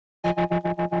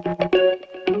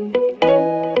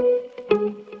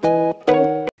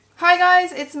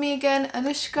it's me again,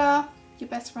 Anushka, your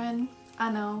best friend,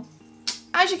 I know.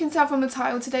 As you can tell from the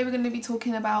title, today we're going to be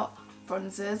talking about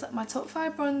bronzers, my top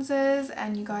 5 bronzers,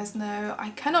 and you guys know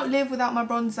I cannot live without my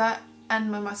bronzer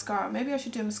and my mascara. Maybe I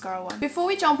should do a mascara one. Before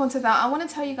we jump onto that, I want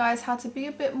to tell you guys how to be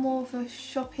a bit more of a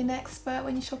shopping expert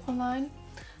when you shop online,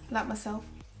 like myself,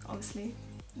 obviously.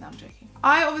 No, I'm joking.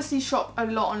 I obviously shop a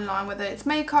lot online, whether it's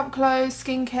makeup, clothes,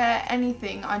 skincare,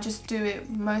 anything. I just do it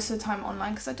most of the time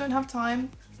online because I don't have time,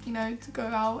 you know, to go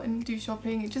out and do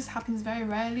shopping. It just happens very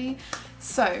rarely.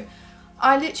 So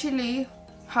I literally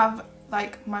have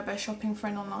like my best shopping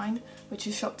friend online, which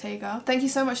is ShopTaker. Thank you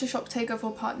so much to ShopTaker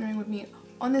for partnering with me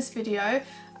on this video.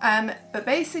 But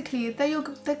basically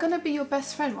they're gonna be your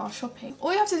best friend while shopping.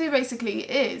 All you have to do basically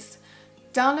is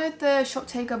download the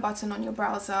ShopTaker button on your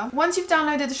browser. Once you've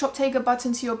downloaded the ShopTaker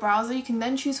button to your browser, you can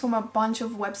then choose from a bunch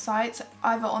of websites,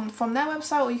 either from their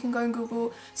website, or you can go on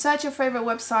Google, search your favorite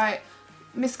website,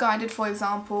 Misguided for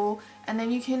example, and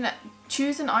then you can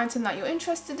choose an item that you're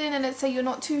interested in, and let's say you're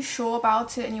not too sure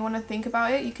about it and you want to think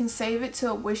about it, you can save it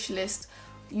to a wish list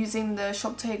using the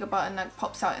ShopTaker button that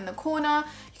pops out in the corner.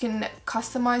 You can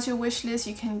customize your wish list,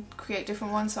 you can create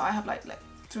different ones. So I have like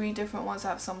 3 different ones. I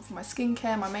have some for my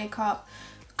skincare, my makeup,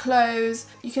 clothes.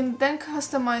 You can then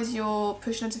customize your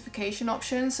push notification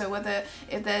options, so whether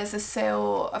if there's a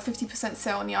sale, a 50%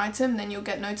 sale on the item, then you'll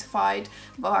get notified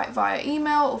via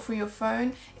email or through your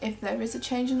phone if there is a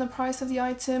change in the price of the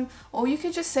item, or you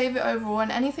can just save it overall,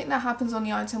 and anything that happens on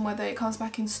the item, whether it comes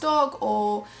back in stock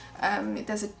or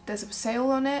there's a sale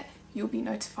on it, you'll be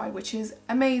notified, which is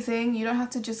amazing. You don't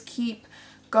have to just keep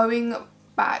going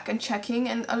back and checking,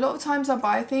 and a lot of times I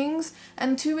buy things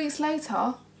and 2 weeks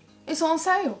later it's on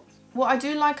sale. What I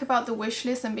do like about the wish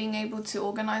list and being able to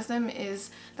organize them is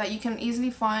that you can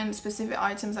easily find specific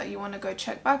items that you want to go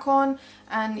check back on,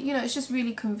 and you know, it's just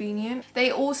really convenient.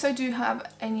 They also do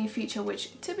have a new feature,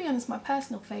 which to be honest my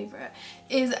personal favorite,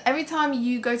 is every time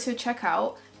you go to a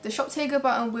checkout, the ShopTaker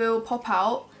button will pop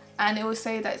out and it will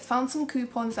say that it's found some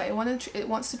coupons that it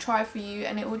wants to try for you,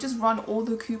 and it will just run all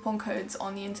the coupon codes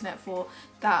on the internet for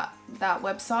that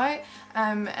website.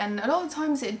 And a lot of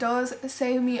times it does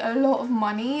save me a lot of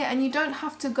money, and you don't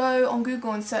have to go on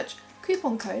Google and search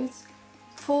coupon codes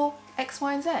for X,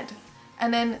 Y, and Z.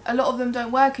 And then a lot of them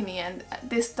don't work in the end.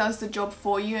 This does the job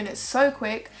for you, and it's so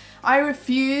quick. I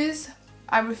refuse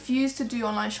to do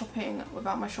online shopping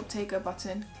without my ShopTaker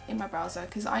button in my browser,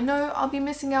 because I know I'll be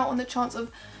missing out on the chance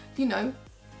of, you know,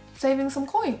 saving some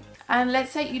coin. And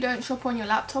let's say you don't shop on your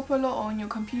laptop a lot or on your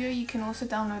computer, you can also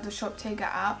download the ShopTaker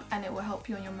app and it will help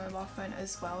you on your mobile phone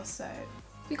as well. So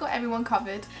we got everyone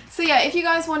covered. So yeah, if you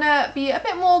guys want to be a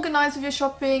bit more organized with your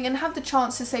shopping and have the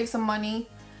chance to save some money,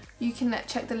 you can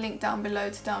check the link down below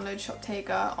to download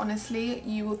ShopTaker. Honestly,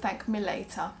 you will thank me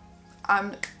later.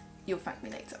 You'll thank me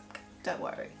later. Don't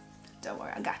worry,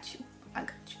 I got you.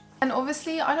 And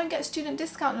obviously I don't get student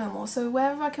discount no more, so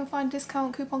wherever I can find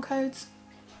discount coupon codes,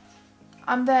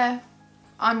 I'm there.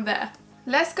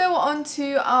 Let's go on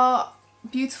to our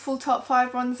beautiful top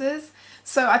 5 bronzers.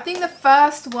 So I think the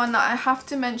first one that I have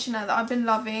to mention that I've been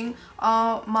loving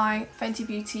are my Fenty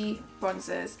Beauty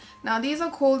bronzers. Now these are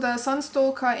called the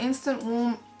Sunstalker Instant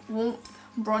Warmth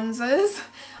bronzers.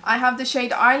 I have the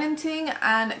shade Island Ting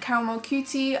and Caramel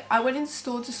Cutie. I went into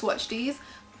store to swatch these,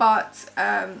 but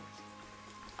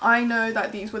I know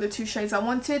that these were the 2 shades I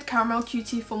wanted. Caramel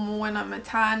Cutie for more when I'm a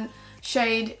tan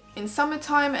shade in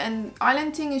summertime, and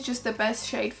Island Ting is just the best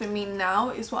shade for me now.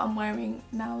 Is what I'm wearing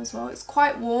now as well. It's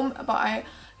quite warm, but I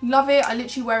love it. I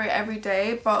literally wear it every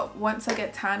day, but once I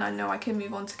get tan, I know I can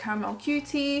move on to Caramel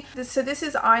Cutie. So this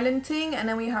is Island Ting, and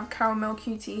then we have Caramel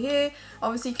Cutie here.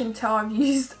 Obviously you can tell I've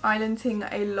used Island Ting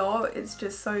a lot. It's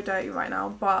just so dirty right now,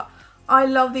 but I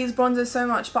love these bronzers so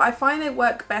much. But I find they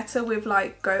work better with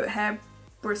like goat hair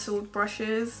bristled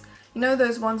brushes. You know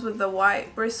those ones with the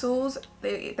white bristles?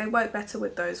 They work better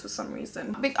with those for some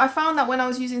reason. I found that when I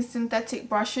was using synthetic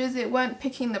brushes, it weren't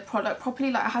picking the product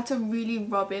properly. Like I had to really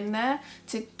rub in there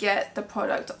to get the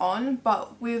product on.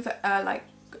 But with like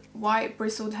white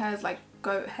bristled hairs, like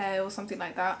goat hair or something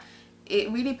like that, it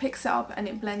really picks it up and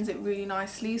it blends it really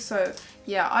nicely. So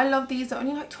yeah, I love these. They're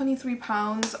only like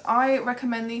 £23. I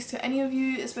recommend these to any of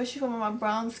you, especially for my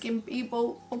brown skin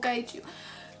people. Okay,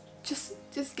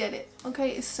 just get it,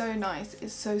 okay? It's so nice.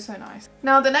 It's so nice.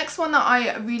 Now the next one that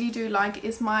I really do like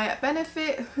is my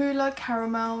Benefit Hoola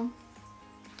Caramel.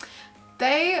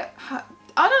 I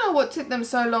don't know what took them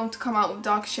so long to come out with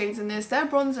dark shades in this. Their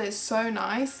bronzer is so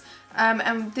nice,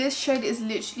 and this shade is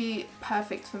literally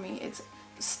perfect for me. It's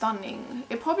stunning.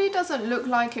 It probably doesn't look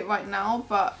like it right now,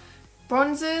 but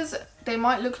Bronzers, they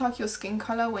might look like your skin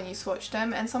colour when you swatch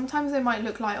them, and sometimes they might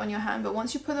look light on your hand, but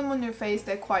once you put them on your face,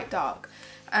 they're quite dark.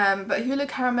 But Hoola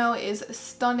Caramel is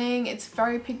stunning. It's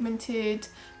very pigmented.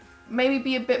 Maybe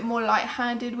be a bit more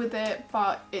light-handed with it,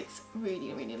 but it's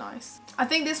really, really nice. I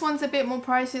think this one's a bit more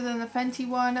pricey than the Fenty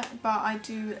one, but I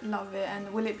do love it.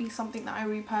 And will it be something that I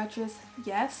repurchase?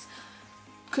 Yes.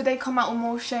 Could they come out with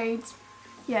more shades?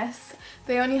 Yes.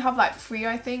 They only have like 3,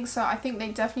 I think, so I think they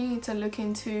definitely need to look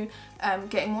into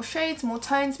getting more shades, more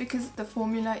tones, because the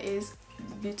formula is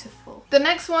beautiful. The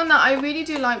next one that I really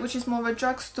do like, which is more of a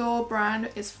drugstore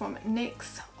brand, is from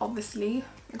NYX. Obviously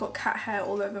I got cat hair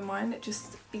all over mine,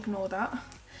 just ignore that.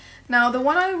 Now the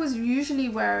one I was usually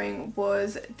wearing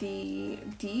was the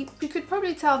Deep. You could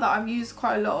probably tell that I've used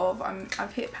quite a lot of,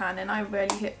 I've hit pan, and I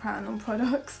rarely hit pan on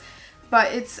products,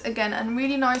 but it's again a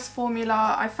really nice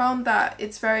formula. I found that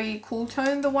it's very cool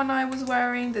tone, the one I was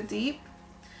wearing, the Deep.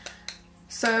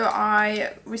 So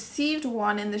I received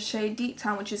one in the shade Deep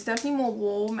Tan, which is definitely more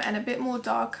warm and a bit more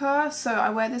darker. So I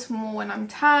wear this more when I'm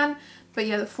tan. But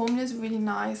yeah, the formula is really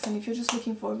nice. And if you're just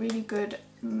looking for a really good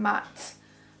matte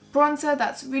bronzer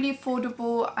that's really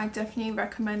affordable, I definitely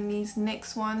recommend these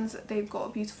NYX ones. They've got a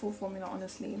beautiful formula,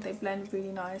 honestly. They blend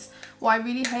really nice. What I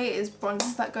really hate is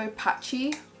bronzers that go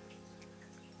patchy.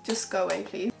 Just go away,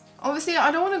 please. Obviously, I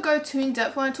don't want to go too in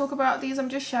depth when I talk about these. I'm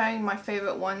just sharing my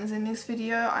favourite ones in this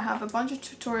video. I have a bunch of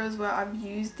tutorials where I've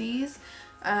used these.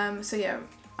 So yeah,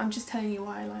 I'm just telling you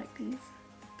why I like these.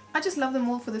 I just love them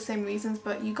all for the same reasons,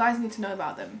 but you guys need to know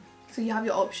about them. So you have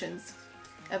your options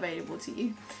available to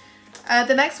you.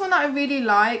 The next one that I really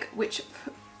like, which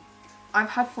I've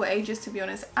had for ages to be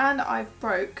honest, and I've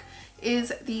broke,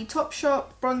 is the Topshop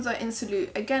Bronzer in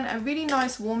Salute. Again, a really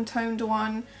nice warm toned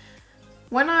one.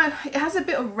 It has a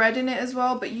bit of red in it as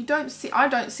well, but I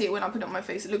don't see it when I put it on my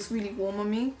face. It looks really warm on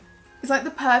me. It's like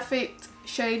the perfect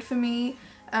shade for me.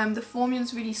 The formula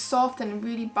is really soft and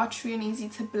really buttery and easy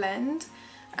to blend.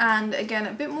 And again,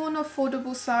 a bit more on the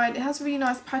affordable side. It has really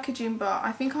nice packaging, but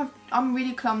I think I'm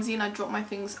really clumsy and I drop my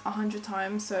things 100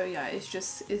 times. So yeah, it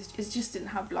just didn't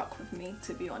have luck with me,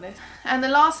 to be honest. And the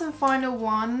last and final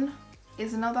one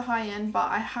is another high end,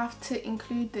 but I have to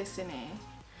include this in here,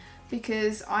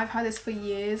 because I've had this for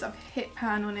years. I've hit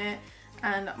pan on it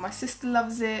and my sister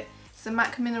loves it. It's the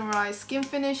MAC Mineralize Skin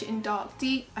Finish in Dark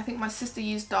Deep. I think my sister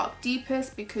used Dark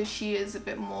Deepest because she is a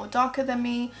bit more darker than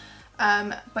me.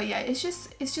 But yeah, it's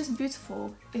just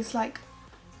beautiful. It's like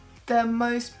the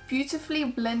most beautifully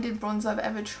blended bronzer I've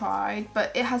ever tried,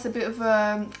 but it has a bit of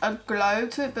a glow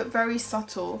to it, but very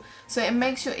subtle. So it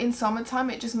makes in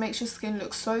summertime, it just makes your skin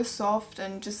look so soft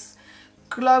and just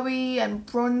glowy and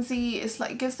bronzy. It's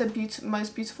like, it gives the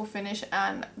most beautiful finish,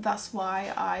 and that's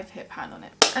why I've hit pan on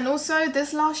it. And also,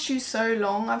 this lasts you so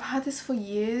long. I've had this for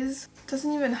years. It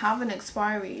doesn't even have an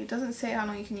expiry. It doesn't say how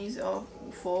long you can use it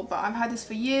for, but I've had this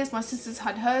for years. My sister's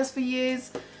had hers for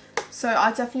years. So I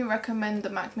definitely recommend the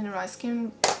MAC Mineralized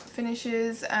Skin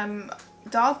Finishes.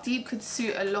 Dark Deep could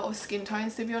suit a lot of skin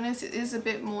tones, to be honest. It is a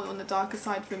bit more on the darker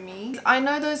side for me. I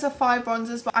know those are 5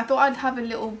 bronzers, but I thought I'd have a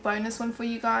little bonus one for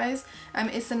you guys.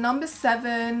 It's the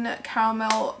No7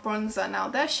 Caramel Bronzer. Now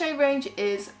their shade range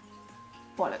is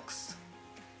bollocks.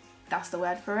 That's the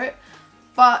word for it.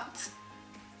 But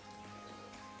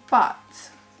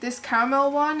this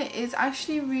caramel one is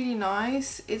actually really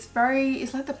nice. It's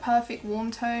like the perfect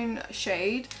warm tone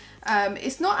shade.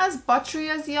 It's not as buttery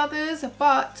as the others,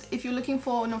 but if you're looking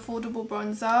for an affordable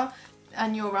bronzer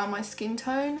and you're around my skin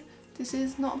tone, this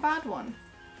is not a bad one.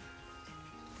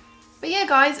 But yeah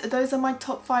guys, those are my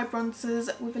top 5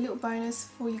 bronzers, with a little bonus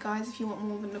for you guys if you want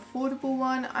more of an affordable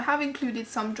one. I have included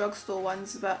some drugstore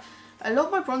ones, but a lot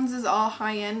of my bronzers are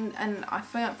high end and I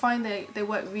find they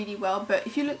work really well. But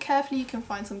if you look carefully, you can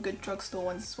find some good drugstore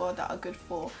ones as well that are good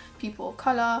for people of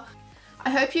colour. I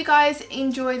hope you guys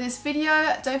enjoy this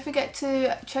video. Don't forget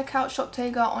to check out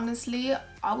Shoptega. Honestly,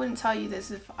 I wouldn't tell you this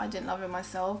if I didn't love it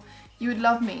myself. You would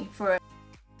love me for it.